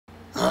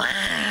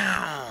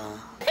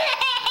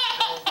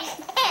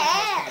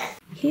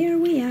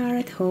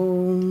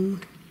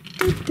home.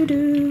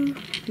 Doo-doo-doo.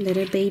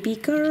 Little baby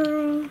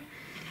girl.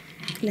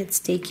 Let's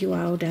take you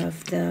out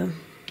of the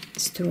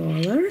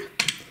stroller.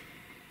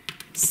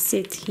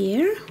 Sit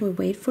here. We'll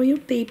wait for your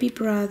baby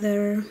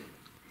brother.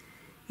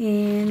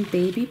 And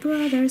baby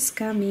brother's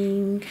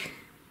coming.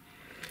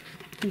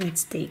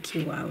 Let's take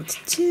you out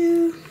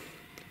too.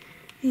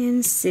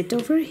 And sit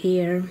over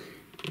here.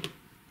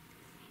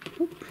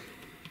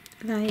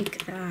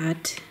 Like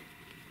that.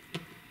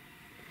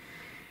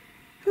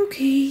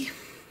 Okay,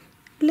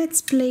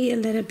 let's play a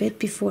little bit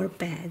before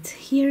bed.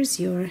 Here's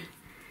your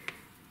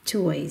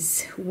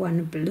toys.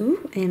 One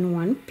blue and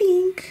one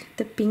pink.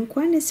 The pink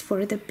one is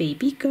for the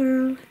baby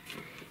girl.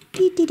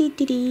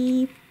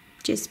 Dee-dee-dee-dee-dee.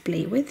 Just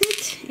play with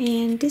it.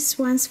 And this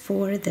one's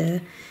for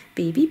the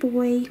baby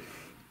boy.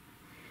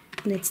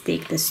 Let's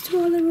take the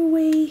stroller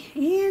away.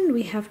 And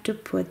we have to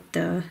put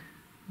the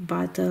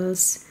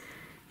bottles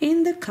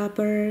in the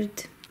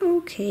cupboard.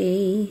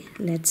 Okay,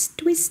 let's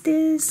twist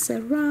this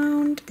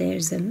around.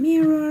 There's a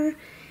mirror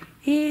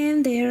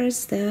and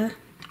there's the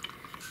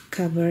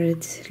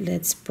cupboard.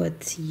 Let's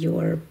put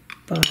your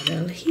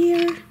bottle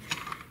here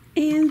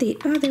and the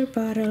other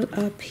bottle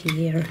up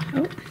here.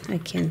 Oh, I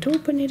can't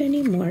open it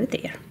anymore.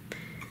 There.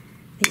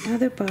 The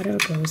other bottle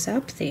goes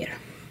up there.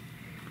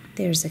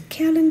 There's a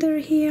calendar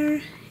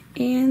here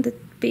and the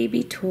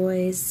baby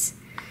toys.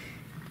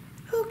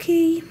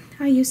 Okay,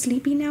 are you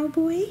sleepy now,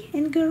 boy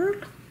and girl?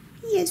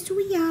 Yes,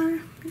 we are.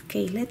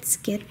 Okay, let's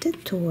get the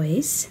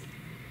toys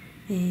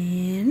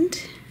and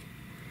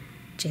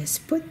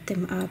just put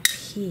them up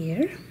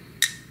here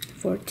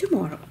for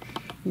tomorrow.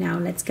 Now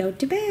let's go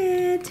to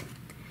bed.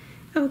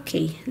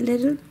 Okay,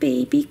 little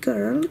baby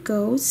girl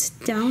goes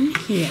down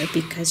here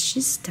because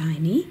she's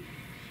tiny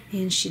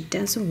and she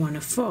doesn't want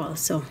to fall.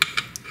 So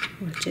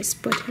we'll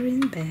just put her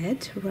in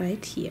bed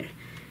right here.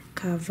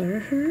 Cover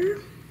her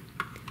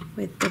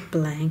with the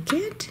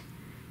blanket.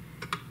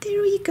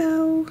 There we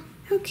go.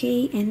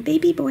 Okay, and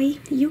baby boy,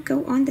 you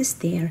go on the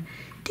stair.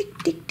 Tick,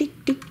 tick,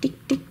 tick, tick,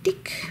 tick, tick,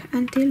 tick,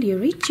 until you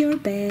reach your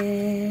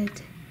bed.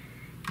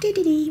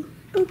 Dee-dee-dee.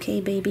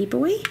 Okay, baby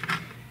boy,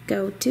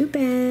 go to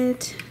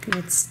bed.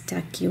 Let's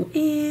tuck you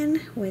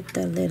in with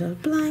the little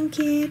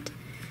blanket.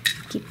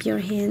 Keep your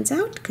hands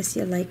out because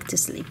you like to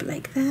sleep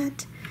like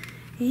that.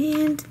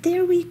 And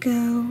there we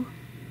go.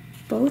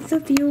 Both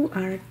of you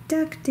are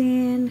tucked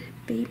in.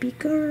 Baby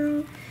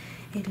girl,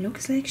 it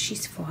looks like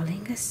she's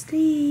falling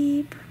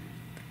asleep.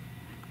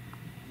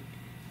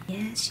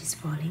 Yes, she's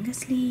falling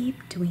asleep.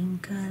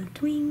 Twinkle,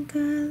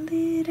 twinkle,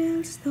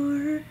 little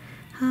star,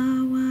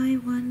 how I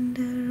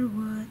wonder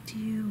what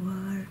you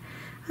are,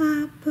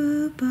 up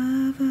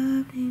above,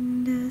 up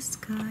in the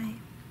sky.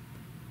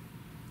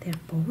 They're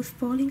both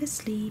falling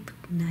asleep.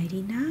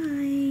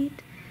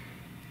 Nighty-night.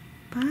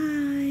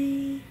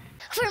 Bye.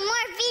 For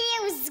more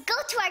videos, go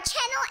to our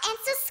channel and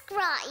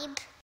subscribe.